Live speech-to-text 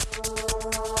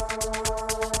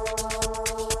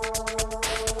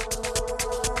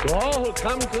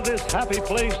come to this happy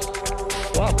place,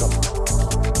 welcome.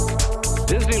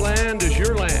 Disneyland is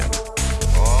your land.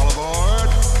 All aboard.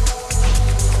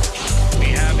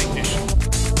 We have ignition.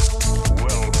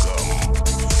 Welcome,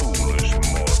 foolish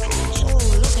mortals. Oh,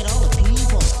 look at all the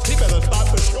people. He better start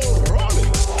the show rolling.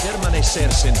 Permanecer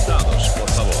sentados, por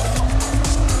favor.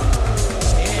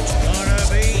 It's gonna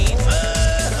be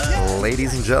fun.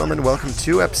 Ladies and gentlemen, welcome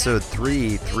to episode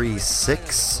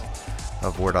 336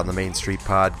 of Word on the Main Street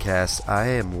podcast. I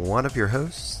am one of your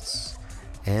hosts,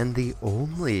 and the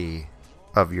only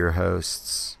of your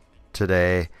hosts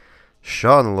today.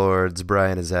 Sean Lords.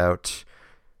 Brian is out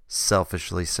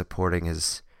selfishly supporting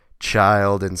his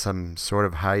child in some sort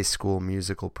of high school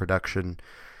musical production.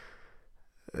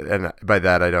 And by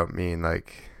that, I don't mean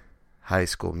like High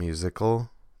School Musical,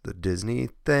 the Disney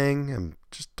thing. I'm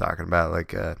just talking about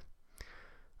like a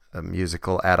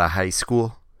musical at a high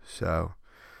school. So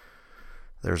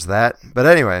there's that. But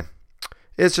anyway,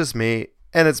 it's just me,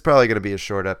 and it's probably going to be a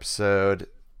short episode.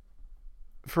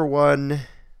 For one,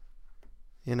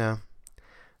 I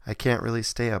can't really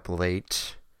stay up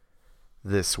late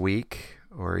this week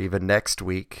or even next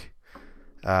week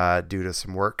due to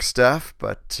some work stuff.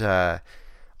 But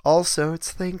also,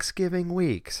 it's Thanksgiving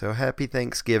week. So happy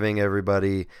Thanksgiving,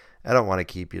 everybody. I don't want to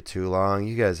keep you too long.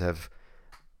 You guys have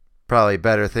probably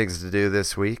better things to do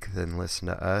this week than listen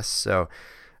to us. So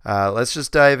let's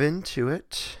just dive into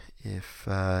it, if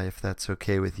that's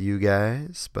okay with you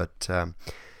guys. But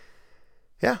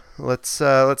yeah, let's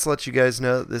let you guys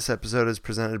know that this episode is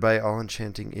presented by All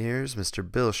Enchanting Ears, Mr.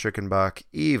 Bill Schickenbach,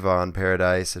 Yvonne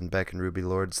Paradise, and Beck and Ruby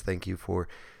Lords. Thank you for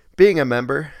being a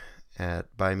member at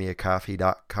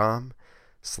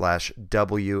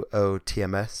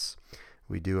buymeacoffee.com/WOTMS.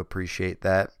 We do appreciate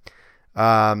that.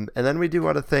 And then we do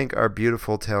want to thank our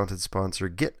beautiful, talented sponsor,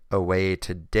 Getaway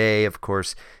Today. Of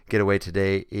course, Getaway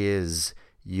Today is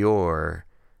your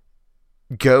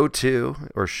go-to,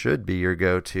 or should be your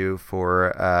go-to,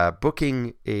 for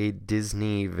booking a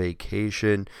Disney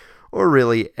vacation, or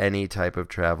really any type of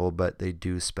travel, but they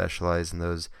do specialize in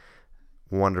those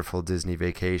wonderful Disney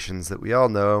vacations that we all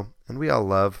know and we all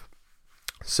love.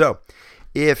 So,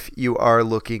 if you are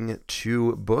looking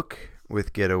to book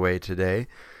with Getaway Today,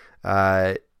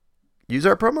 use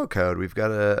our promo code. We've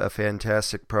got a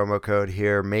fantastic promo code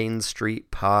here, Main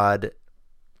Street Pod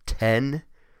 10.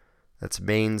 That's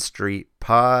Main Street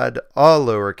Pod, all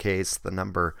lowercase, the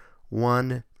number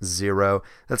 10.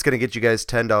 That's going to get you guys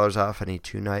 $10 off any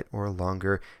 2-night or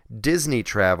longer Disney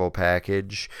travel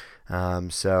package.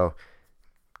 So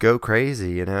go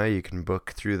crazy, you can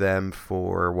book through them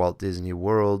for Walt Disney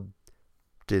World,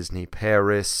 Disney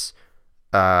Paris,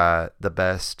 the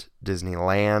best,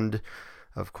 Disneyland,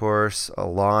 of course.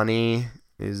 Alani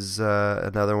is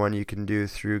another one you can do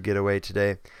through Getaway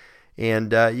Today.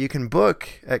 And you can book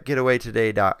at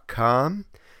getawaytoday.com.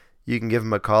 You can give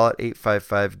them a call at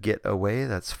 855-GET-AWAY.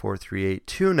 That's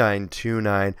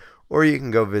 438-2929. Or you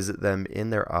can go visit them in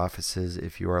their offices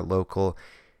if you are local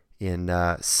in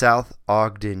South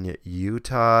Ogden,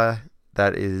 Utah.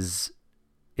 That is,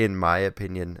 in my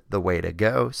opinion, the way to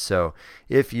go. So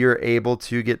if you're able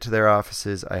to get to their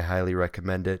offices, I highly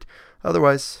recommend it.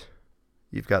 Otherwise,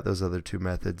 you've got those other two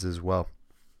methods as well.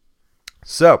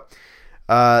 So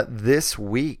this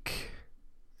week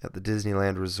at the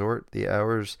Disneyland Resort, the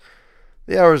hours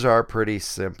are pretty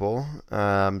simple.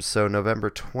 So November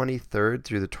 23rd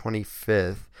through the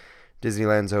 25th,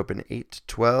 Disneyland's open 8 to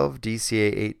 12,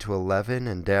 DCA 8 to 11,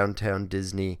 and Downtown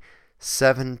Disney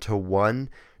 7 to 1.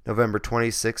 November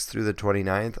 26th through the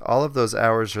 29th, all of those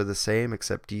hours are the same,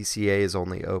 except DCA is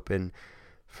only open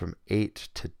from 8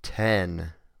 to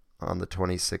 10 on the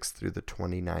 26th through the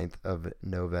 29th of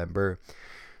November.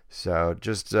 So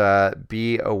just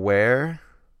be aware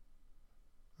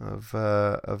of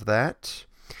that.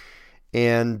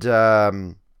 And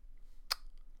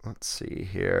let's see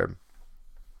here.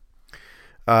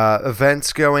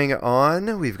 Events going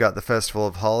on. We've got the Festival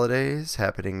of Holidays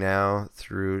happening now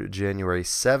through January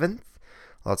 7th.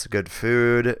 Lots of good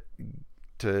food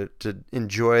to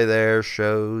enjoy there,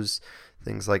 shows,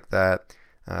 things like that.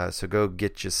 So go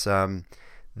get you some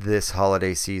this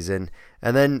holiday season.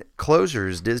 And then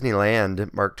closures.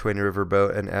 Disneyland, Mark Twain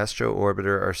Riverboat, and Astro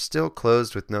Orbiter are still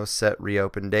closed with no set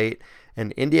reopen date.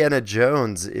 And Indiana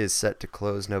Jones is set to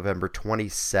close November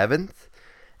 27th.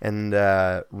 And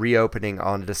reopening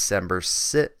on December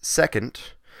 2nd.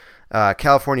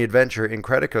 California Adventure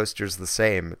Incredicoaster is the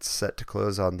same. It's set to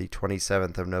close on the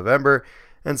 27th of November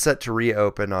and set to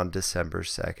reopen on December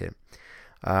 2nd.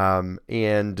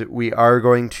 And we are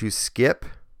going to skip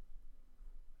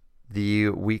the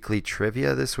weekly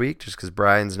trivia this week just because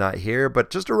Brian's not here.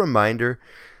 But just a reminder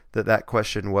that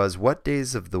question was, what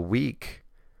days of the week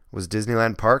was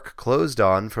Disneyland Park closed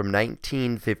on from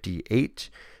 1958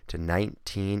 to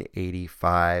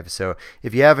 1985? So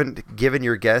if you haven't given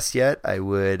your guess yet, I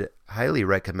would highly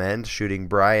recommend shooting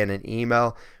Brian an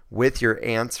email with your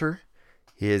answer.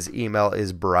 His email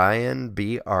is Brian,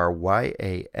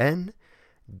 BRYAN,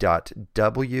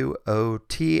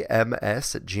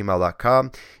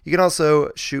 .wotms@gmail.com. You can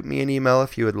also shoot me an email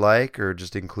if you would like, or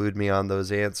just include me on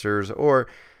those answers, or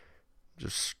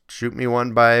just shoot me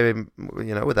one by,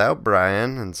 without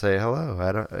Brian and say hello.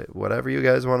 Whatever you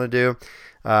guys want to do.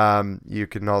 You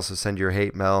can also send your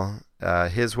hate mail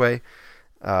his way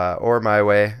or my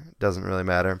way. Doesn't really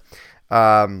matter.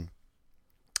 And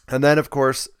then, of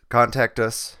course, contact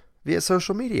us via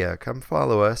social media. Come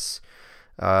follow us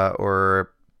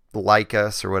or like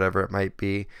us or whatever it might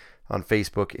be on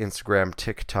Facebook, Instagram,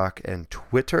 TikTok, and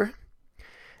Twitter.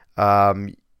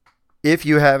 If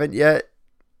you haven't yet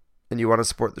and you want to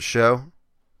support the show,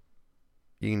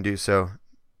 you can do so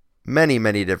many,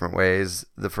 many different ways.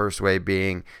 The first way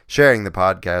being sharing the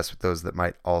podcast with those that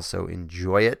might also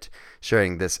enjoy it.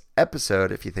 Sharing this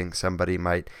episode if you think somebody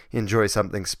might enjoy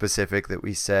something specific that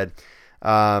we said.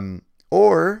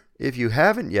 Or if you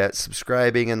haven't yet,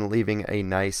 subscribing and leaving a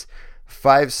nice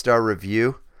 5-star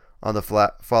review on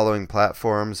the following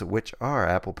platforms, which are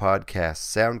Apple Podcasts,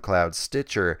 SoundCloud,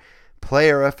 Stitcher,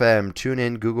 Player FM,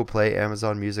 TuneIn, Google Play,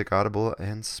 Amazon Music, Audible,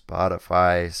 and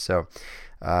Spotify. So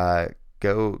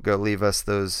go leave us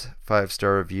those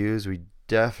 5-star reviews. We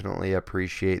definitely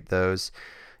appreciate those.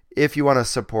 If you want to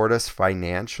support us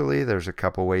financially, there's a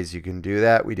couple ways you can do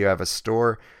that. We do have a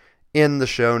store in the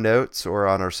show notes or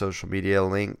on our social media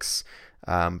links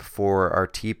for our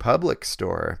TeePublic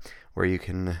store, where you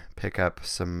can pick up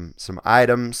some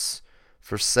items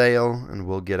for sale and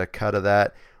we'll get a cut of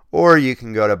that. Or you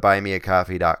can go to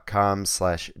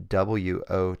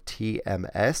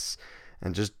buymeacoffee.com/WOTMS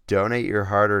and just donate your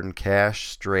hard-earned cash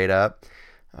straight up.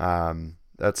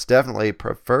 That's definitely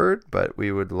preferred, but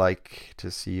we would like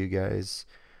to see you guys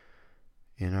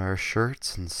in our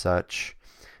shirts and such.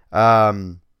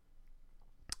 But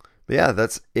yeah,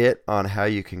 that's it on how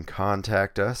you can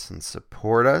contact us and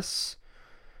support us.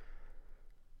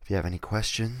 If you have any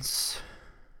questions,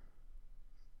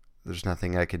 there's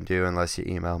nothing I can do unless you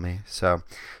email me. So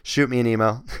shoot me an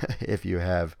email if you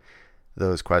have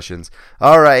those questions.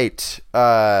 All right,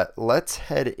 let's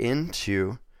head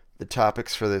into the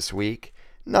topics for this week.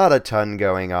 Not a ton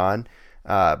going on,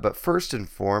 but first and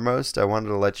foremost, I wanted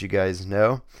to let you guys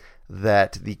know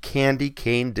that the candy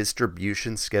cane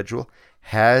distribution schedule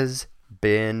has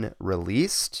been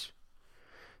released.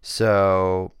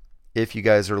 So if you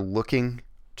guys are looking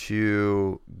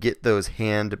to get those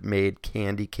handmade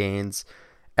candy canes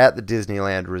at the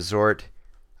Disneyland Resort,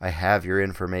 I have your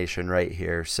information right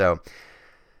here. So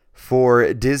for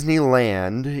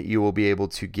Disneyland, you will be able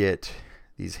to get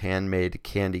these handmade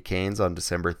candy canes on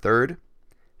December 3rd,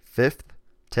 5th,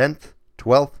 10th,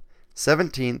 12th,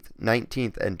 17th,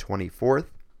 19th, and 24th.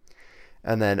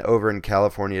 And then over in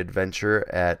California Adventure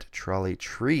at Trolley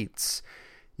Treats,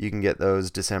 you can get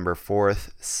those December 4th,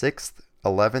 6th,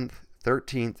 11th,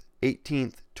 13th,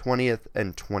 18th, 20th,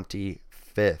 and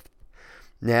 25th.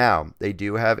 Now, they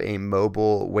do have a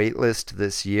mobile waitlist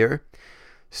this year.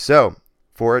 So,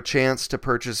 for a chance to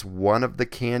purchase one of the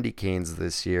candy canes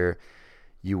this year,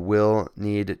 you will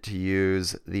need to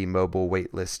use the mobile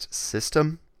waitlist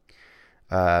system.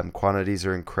 Quantities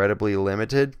are incredibly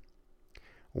limited.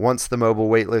 Once the mobile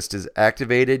waitlist is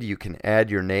activated, you can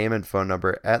add your name and phone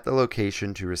number at the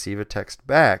location to receive a text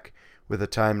back with a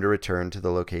time to return to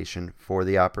the location for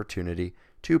the opportunity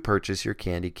to purchase your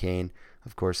candy cane,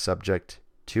 of course, subject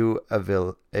to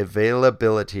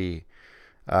availability.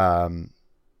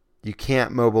 You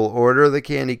can't mobile order the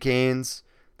candy canes.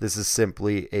 This is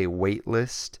simply a wait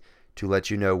list to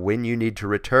let you know when you need to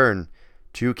return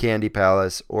to Candy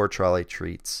Palace or Trolley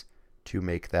Treats to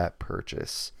make that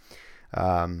purchase.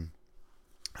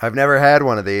 I've never had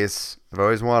one of these. I've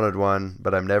always wanted one,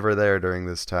 but I'm never there during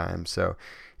this time. So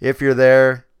if you're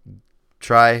there,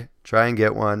 try and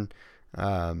get one.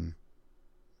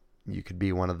 You could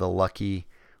be one of the lucky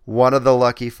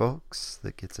folks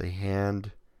that gets a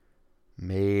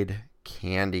handmade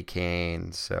candy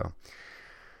cane. So,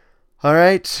 all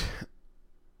right,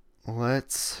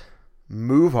 let's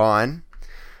move on.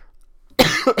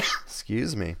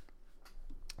 Excuse me.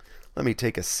 Let me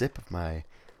take a sip of my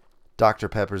Dr.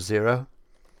 Pepper Zero.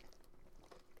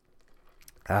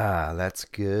 That's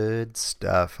good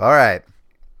stuff. All right.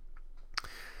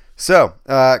 So,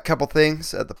 a couple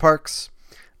things at the parks.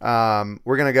 We're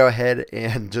going to go ahead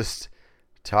and just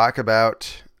talk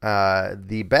about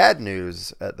the bad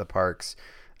news at the parks.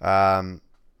 For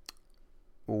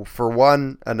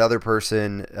one, another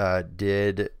person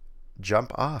did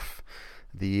jump off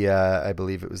the, I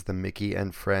believe it was the Mickey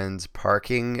and Friends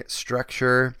parking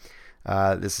structure.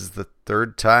 This is the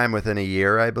third time within a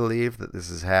year, I believe, that this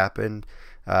has happened.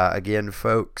 Again,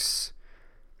 folks,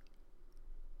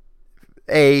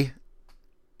 if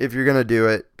you're going to do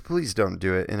it, please don't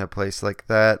do it in a place like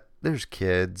that. There's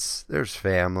kids, there's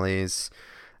families,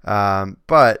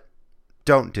 but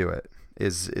don't do it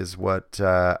is what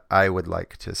I would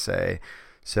like to say.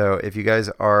 So if you guys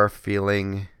are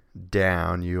feeling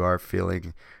down, you are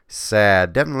feeling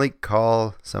sad, definitely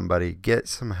call somebody, get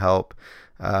some help.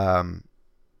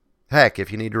 Heck,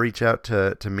 if you need to reach out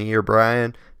to me or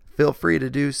Brian, feel free to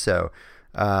do so.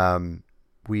 I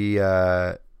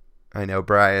know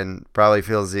Brian probably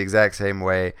feels the exact same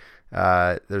way.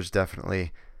 There's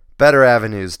definitely better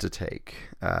avenues to take,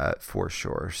 for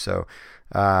sure. So,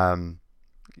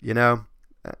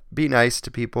 be nice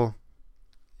to people.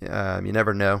 You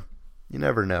never know. You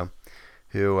never know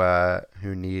who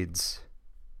needs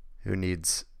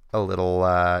a little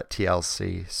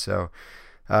TLC. So,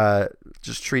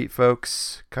 just treat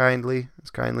folks kindly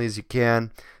as you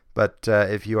can. But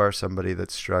if you are somebody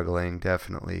that's struggling,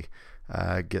 definitely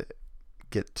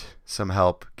get some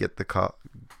help. Get the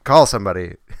call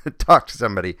somebody, talk to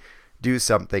somebody, do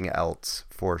something else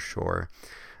for sure.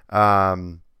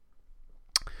 But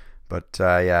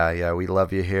we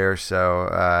love you here.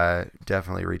 So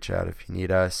definitely reach out if you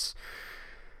need us.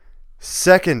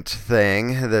 Second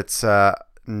thing that's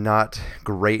not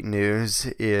great news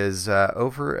is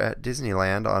over at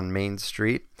Disneyland on Main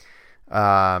Street,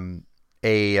 a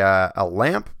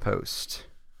lamp post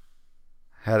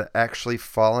had actually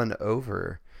fallen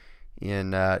over in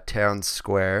Town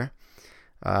Square,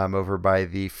 over by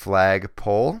the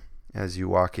flagpole. As you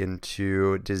walk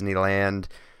into Disneyland,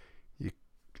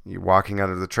 you're walking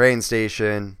out of the train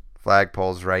station.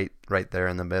 Flagpole's right there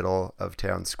in the middle of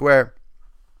Town Square.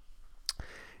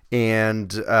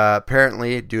 And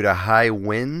apparently, due to high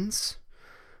winds,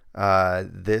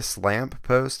 this lamp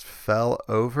post fell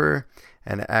over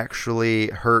and actually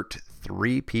hurt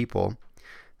 3 people.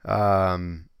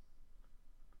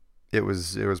 It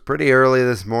was pretty early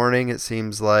this morning, it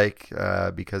seems like,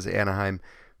 because Anaheim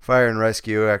Fire and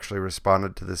Rescue actually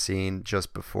responded to the scene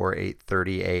just before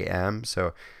 8:30 a.m.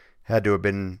 So had to have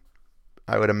been,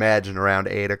 I would imagine, around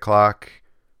 8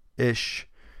 o'clock-ish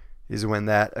is when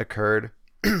that occurred.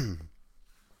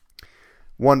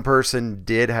 One person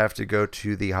did have to go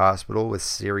to the hospital with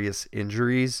serious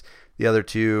injuries. The other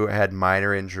 2 had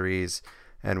minor injuries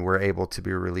and were able to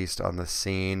be released on the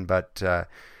scene. But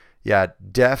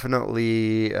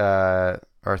definitely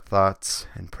our thoughts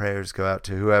and prayers go out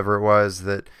to whoever it was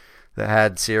that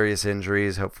had serious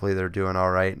injuries. Hopefully they're doing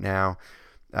all right now.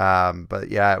 But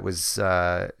yeah, it was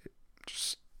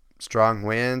just strong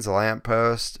winds, a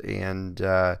lamppost, and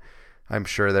I'm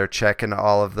sure they're checking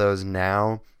all of those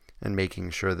now and making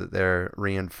sure that they're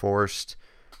reinforced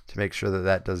to make sure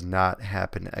that does not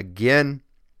happen again.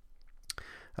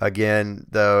 Again,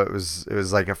 though, it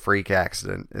was like a freak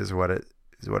accident is what it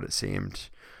seemed.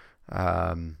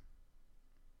 But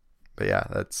yeah,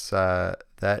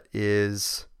 that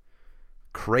is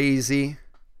crazy.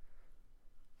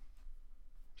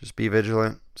 Just be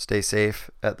vigilant, stay safe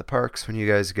at the parks when you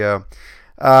guys go.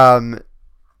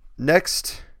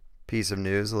 Next piece of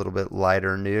news, a little bit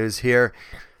lighter news here.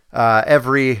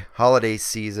 Every holiday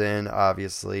season,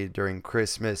 obviously during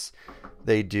Christmas,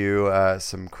 they do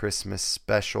some Christmas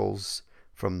specials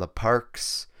from the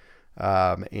parks.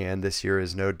 And this year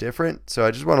is no different. So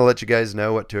I just want to let you guys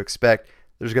know what to expect.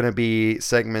 There's going to be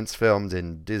segments filmed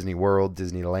in Disney World,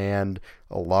 Disneyland,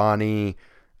 Aulani,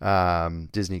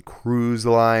 Disney Cruise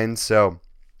Line. So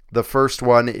the first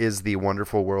one is the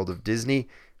Wonderful World of Disney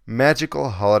Magical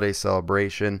Holiday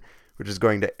Celebration, which is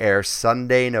going to air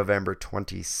Sunday, November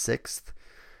 26th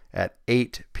at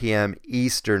 8 p.m.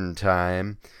 Eastern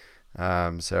Time.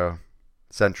 So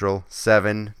Central,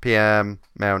 7 p.m.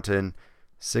 Mountain,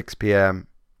 6 p.m.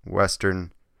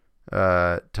 Western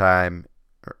time.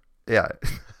 Yeah.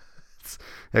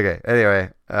 Okay. Anyway,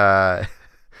 that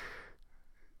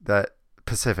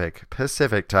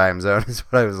Pacific time zone is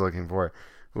what I was looking for.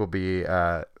 Will be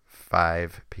 5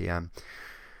 p.m.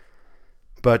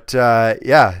 But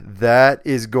that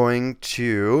is going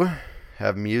to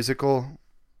have musical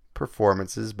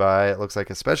performances by, it looks like,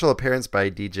 a special appearance by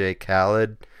DJ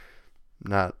Khaled.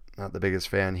 Not the biggest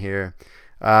fan here.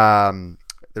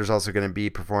 There's also going to be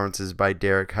performances by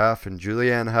Derek Huff and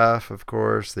Julianne Hough, of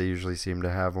course. They usually seem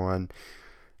to have one.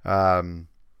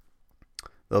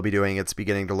 They'll be doing It's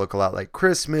Beginning to Look a Lot Like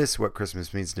Christmas, What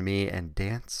Christmas Means to Me, and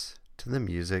Dance to the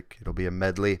music. It'll be a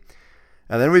medley.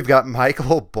 And then we've got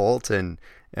Michael Bolton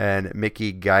and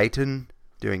Mickey Guyton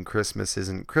doing Christmas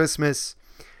Isn't Christmas.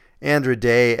 Andra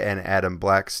Day and Adam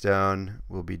Blackstone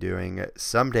will be doing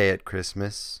Someday at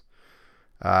Christmas.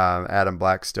 Adam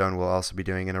Blackstone will also be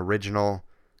doing an original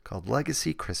called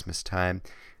Legacy Christmas Time.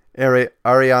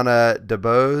 Ariana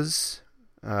DeBose,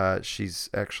 she's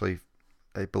actually,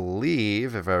 I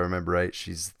believe, if I remember right,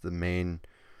 she's the main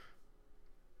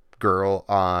girl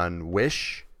on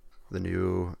Wish, the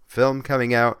new film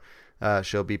coming out.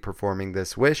 She'll be performing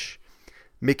this Wish.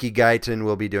 Mickey Guyton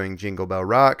will be doing Jingle Bell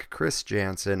Rock. Chris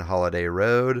Jansen, Holiday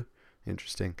Road.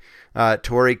 Interesting.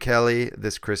 Tori Kelly,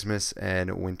 This Christmas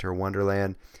and Winter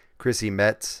Wonderland. Chrissy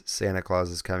Metz, Santa Claus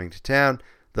is Coming to Town.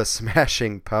 The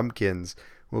Smashing Pumpkins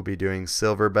will be doing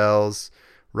Silver Bells.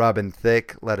 Robin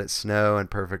Thicke, Let It Snow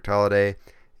and Perfect Holiday.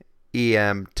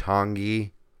 E.M.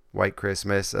 Tongi, White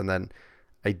Christmas. And then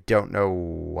I don't know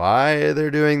why they're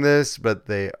doing this, but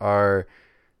they are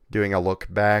doing a look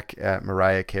back at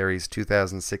Mariah Carey's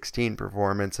 2016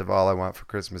 performance of All I Want for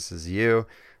Christmas Is You.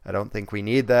 I don't think we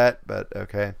need that, but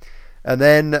okay. And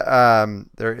then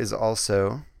there is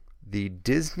also the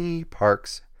Disney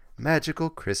Parks Magical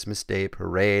Christmas Day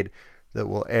Parade that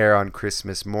will air on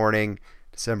Christmas morning,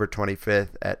 December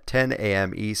 25th at 10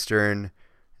 a.m. Eastern,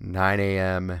 9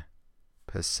 a.m.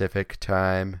 Pacific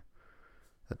time.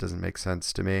 That doesn't make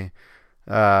sense to me.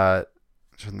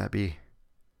 Shouldn't that be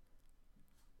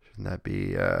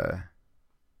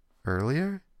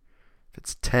earlier? If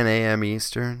it's 10 a.m.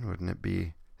 Eastern, wouldn't it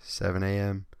be 7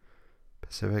 a.m.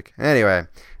 Pacific? Anyway,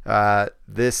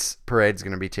 this parade's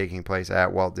going to be taking place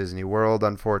at Walt Disney World,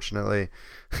 unfortunately.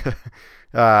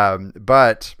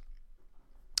 But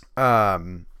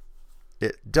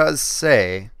it does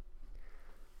say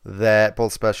that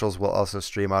both specials will also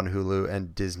stream on Hulu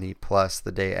and Disney Plus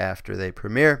the day after they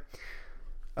premiere.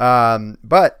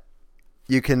 But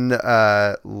you can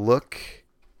look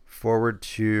forward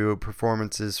to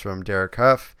performances from Derek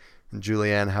Huff and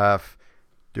Julianne Hough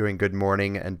doing Good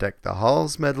Morning and Deck the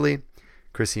Halls medley.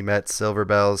 Chrissy Metz, Silver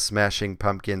Bells, Smashing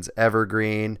Pumpkins,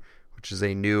 Evergreen, which is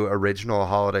a new original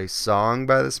holiday song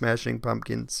by the Smashing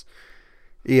Pumpkins.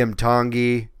 E.M.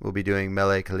 Tongi will be doing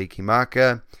Mele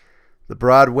Kalikimaka. The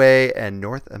Broadway and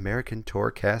North American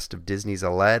tour cast of Disney's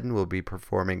Aladdin will be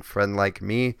performing Friend Like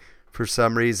Me for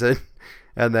some reason.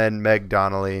 And then Meg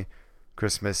Donnelly,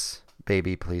 Christmas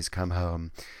Baby Please Come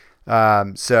Home.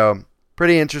 So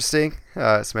pretty interesting.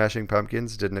 Smashing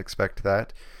Pumpkins, didn't expect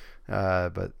that.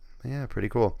 But yeah, pretty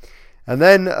cool. And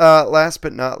then last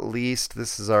but not least,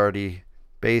 this has already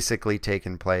basically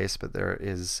taken place, but there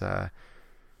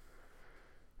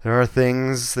are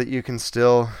things that you can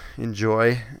still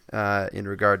enjoy in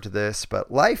regard to this.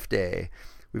 But Life Day,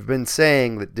 we've been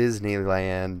saying that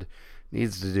Disneyland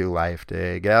needs to do Life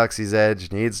Day. Galaxy's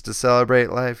Edge needs to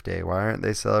celebrate Life Day. Why aren't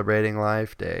they celebrating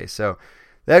Life Day? So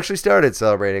they actually started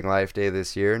celebrating Life Day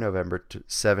this year, November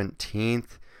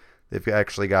 17th. They've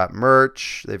actually got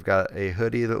merch. They've got a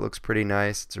hoodie that looks pretty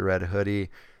nice. It's a red hoodie.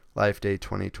 Life Day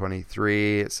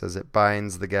 2023. It says it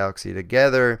binds the galaxy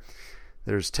together.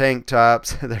 There's tank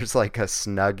tops. There's like a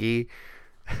Snuggie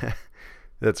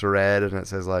that's red and it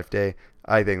says Life Day.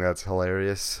 I think that's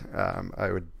hilarious. I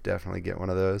would definitely get one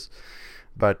of those.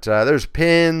 But there's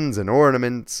pins and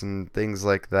ornaments and things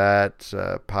like that.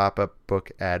 Pop-up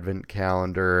book advent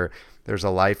calendar. There's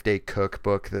a Life Day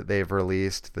cookbook that they've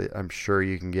released that I'm sure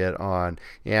you can get on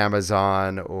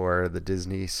Amazon or the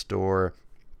Disney Store.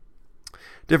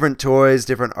 Different toys,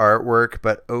 different artwork,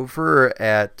 but over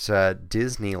at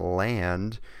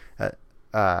Disneyland, the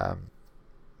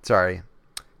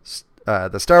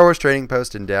Star Wars Trading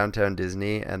Post in downtown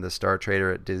Disney and the Star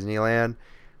Trader at Disneyland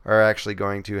are actually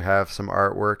going to have some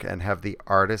artwork and have the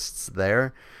artists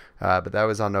there. But that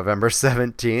was on November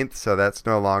 17th, so that's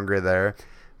no longer there.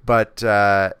 But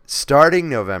starting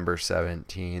November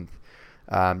 17th,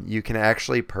 you can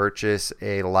actually purchase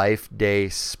a Life Day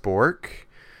spork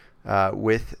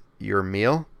with your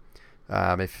meal.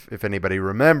 If anybody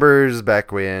remembers,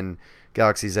 back when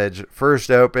Galaxy's Edge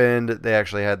first opened, they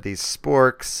actually had these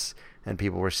sporks, and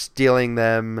people were stealing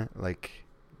them, like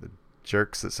the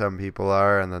jerks that some people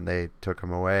are, and then they took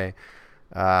them away.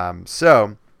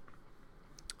 So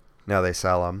now they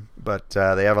sell them, but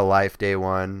they have a Life Day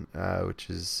one, which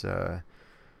is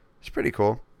it's pretty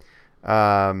cool.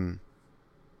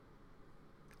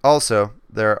 Also,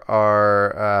 there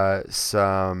are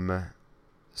some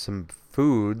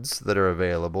foods that are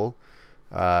available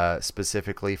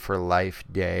specifically for Life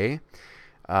Day.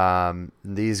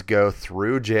 These go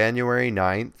through January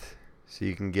 9th, so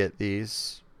you can get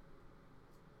these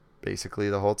basically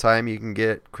the whole time. You can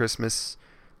get Christmas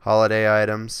holiday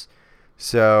items.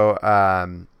 So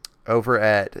over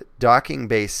at Docking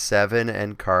Bay 7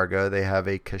 and Cargo, they have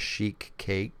a Kashyyyk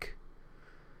cake.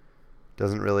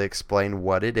 Doesn't really explain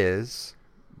what it is,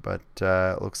 but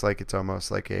it looks like it's almost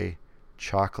like a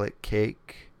chocolate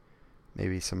cake.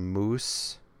 Maybe some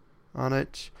mousse on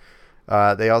it.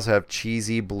 They also have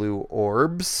cheesy blue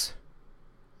orbs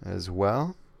as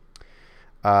well.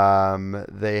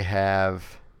 They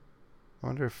have... I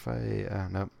wonder if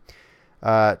no.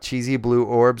 Cheesy blue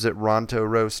orbs at Ronto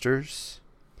Roasters.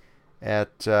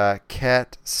 At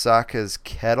Kat Saka's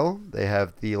Kettle, they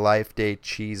have the Life Day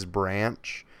Cheese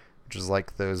Branch, which is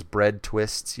like those bread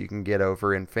twists you can get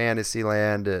over in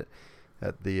Fantasyland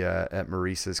at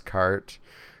Maurice's Cart.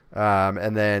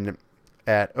 And then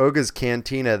at Oga's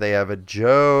Cantina, they have a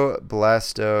Joe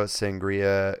Blasto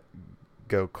Sangria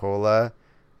Go Cola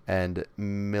and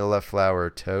Milla Flour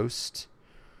Toast.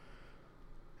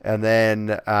 And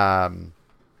then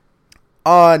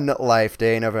on Life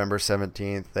Day, November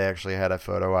 17th, they actually had a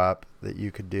photo op that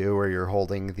you could do where you're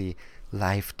holding the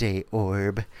Life Day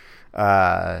orb.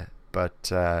 Yeah,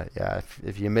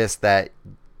 if you missed that,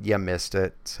 you missed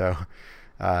it. So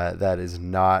that is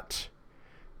not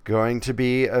going to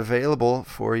be available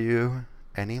for you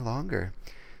any longer.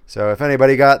 So if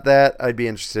anybody got that, I'd be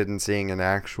interested in seeing an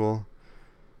actual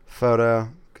photo,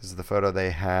 because the photo they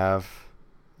have,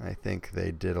 I think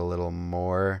they did a little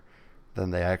more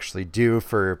than they actually do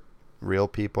for real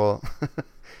people.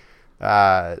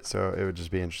 So it would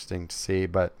just be interesting to see.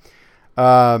 But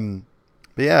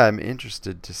yeah, I'm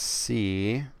interested to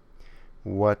see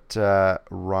what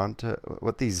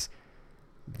these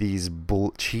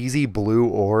cheesy blue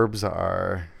orbs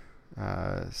are.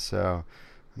 So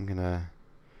I'm gonna...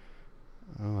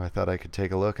 Oh, I thought I could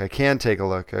take a look. I can take a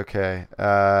look. Okay.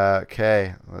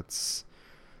 Okay. Let's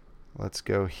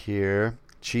go here.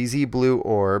 Cheesy blue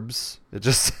orbs. It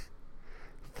just...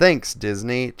 Thanks,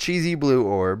 Disney. Cheesy blue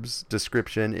orbs.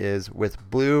 Description is with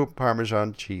blue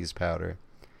Parmesan cheese powder.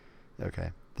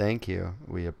 Okay. Thank you.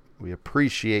 We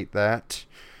appreciate that.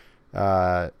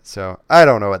 So I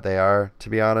don't know what they are, to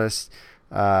be honest.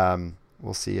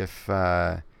 We'll see if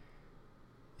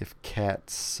Kat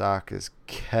Saka's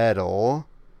Kettle.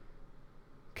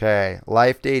 Okay,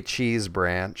 Life Day Cheese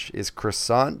Branch is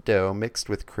croissant dough mixed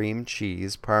with cream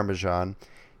cheese, Parmesan,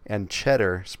 and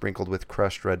cheddar sprinkled with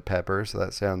crushed red pepper. So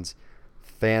that sounds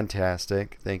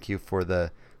fantastic. Thank you for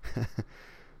the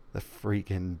the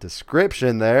freaking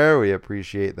description there. We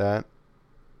appreciate that.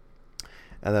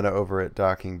 And then over at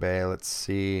Docking Bay, let's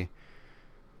see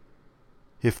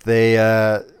if they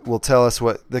will tell us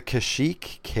what the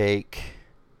Kashyyyk cake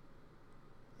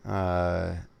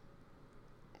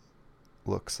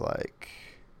looks like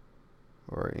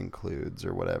or includes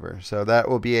or whatever. So that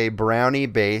will be a brownie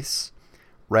base,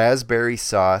 raspberry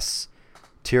sauce,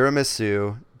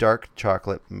 tiramisu, dark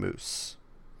chocolate mousse.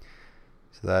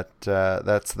 So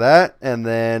that's that. And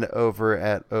then over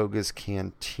at Oga's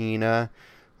Cantina,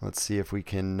 let's see if we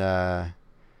can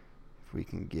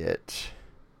get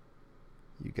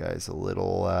you guys a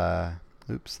little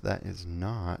oops, that is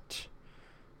not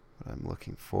what I'm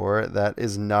looking for. That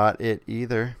is not it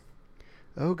either.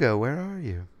 Oga, where are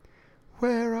you?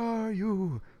 Where are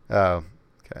you? Oh,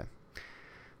 okay.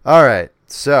 All right.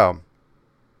 So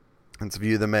let's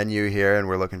view the menu here, and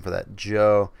we're looking for that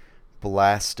Joe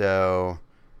Blasto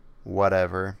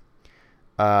whatever.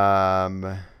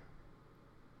 Let's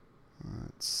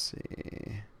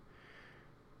see.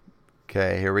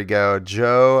 Okay, here we go.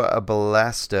 Joe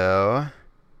Blasto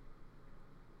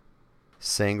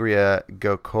Sangria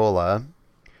Go Cola.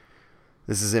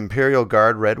 This is Imperial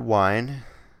Guard red wine,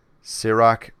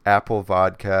 Ciroc apple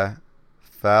vodka,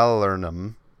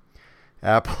 Falernum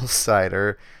apple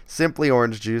cider, Simply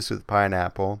orange juice with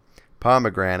pineapple,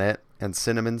 pomegranate, and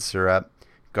cinnamon syrup,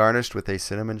 garnished with a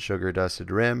cinnamon sugar dusted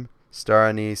rim, star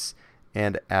anise,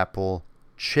 and apple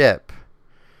chip.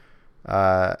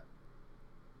 So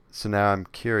now I'm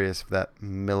curious if that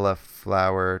Milla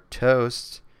Flour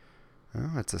Toast...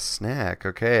 Oh, it's a snack.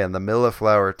 Okay, and the Milla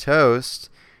Flour Toast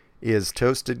is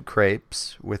toasted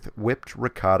crepes with whipped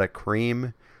ricotta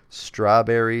cream,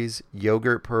 strawberries,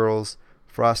 yogurt pearls,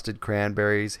 frosted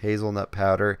cranberries, hazelnut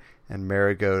powder, and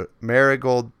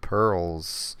marigold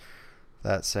pearls.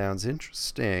 That sounds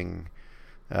interesting.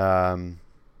 Cool.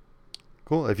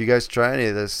 If you guys try any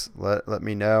of this, let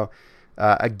me know.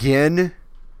 Again,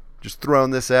 just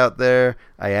throwing this out there,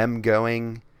 I am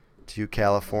going to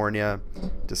California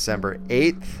December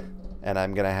 8th, and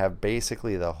I'm going to have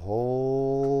basically the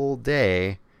whole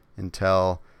day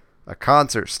until a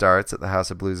concert starts at the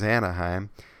House of Blues Anaheim.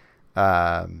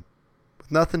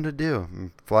 With nothing to do.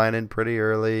 I'm flying in pretty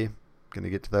early. Going to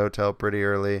get to the hotel pretty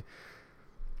early.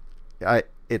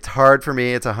 it's hard for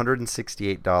me. It's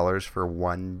 $168 for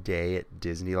one day at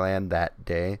Disneyland that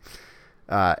day.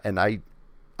 And I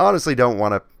honestly don't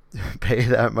want to pay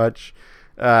that much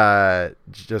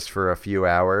just for a few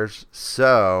hours.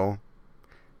 So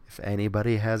if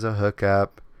anybody has a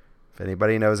hookup, if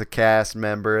anybody knows a cast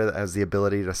member that has the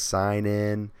ability to sign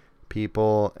in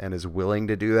people and is willing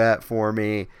to do that for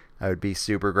me, I would be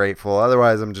super grateful.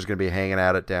 Otherwise, I'm just going to be hanging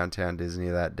out at Downtown Disney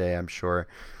that day, I'm sure.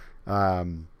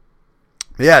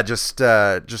 Yeah, just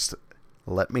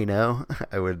let me know.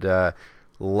 I would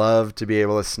love to be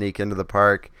able to sneak into the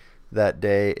park that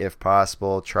day if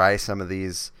possible. Try some of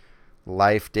these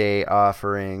Life Day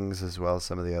offerings as well as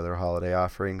some of the other holiday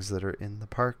offerings that are in the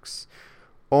parks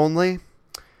only.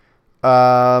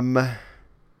 Yeah,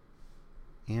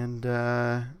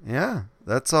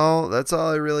 that's all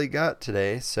I really got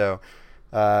today. So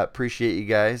appreciate you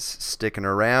guys sticking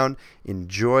around.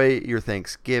 Enjoy your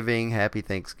Thanksgiving. Happy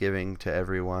Thanksgiving to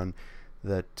everyone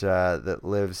that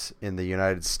lives in the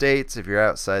United States. If you're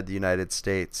outside the United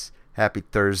States, happy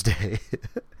Thursday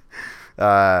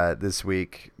this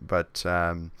week. But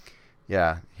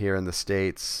yeah, here in the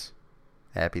States,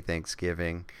 happy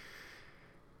Thanksgiving.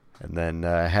 And then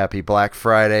happy Black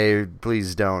Friday.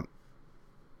 Please don't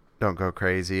go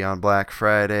crazy on Black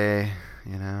Friday.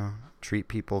 You know, treat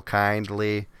people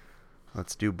kindly.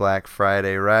 Let's do Black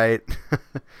Friday right.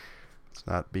 Let's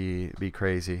not be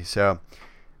crazy. So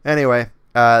anyway,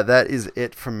 that is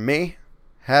it from me.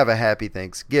 Have a happy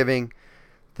Thanksgiving.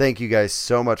 Thank you guys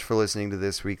so much for listening to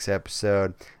this week's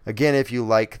episode. Again, if you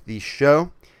like the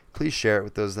show, please share it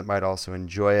with those that might also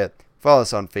enjoy it. Follow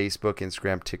us on Facebook,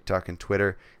 Instagram, TikTok, and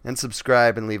Twitter, and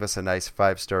subscribe and leave us a nice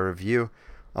 5-star review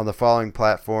on the following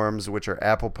platforms, which are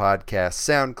Apple Podcasts,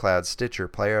 SoundCloud, Stitcher,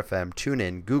 Player FM,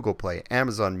 TuneIn, Google Play,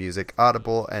 Amazon Music,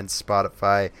 Audible, and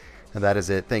Spotify. And that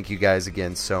is it. Thank you guys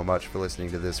again so much for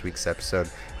listening to this week's episode.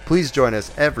 Please join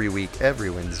us every week, every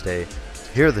Wednesday,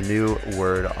 to hear the new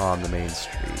word on the main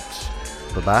street.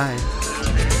 Bye-bye.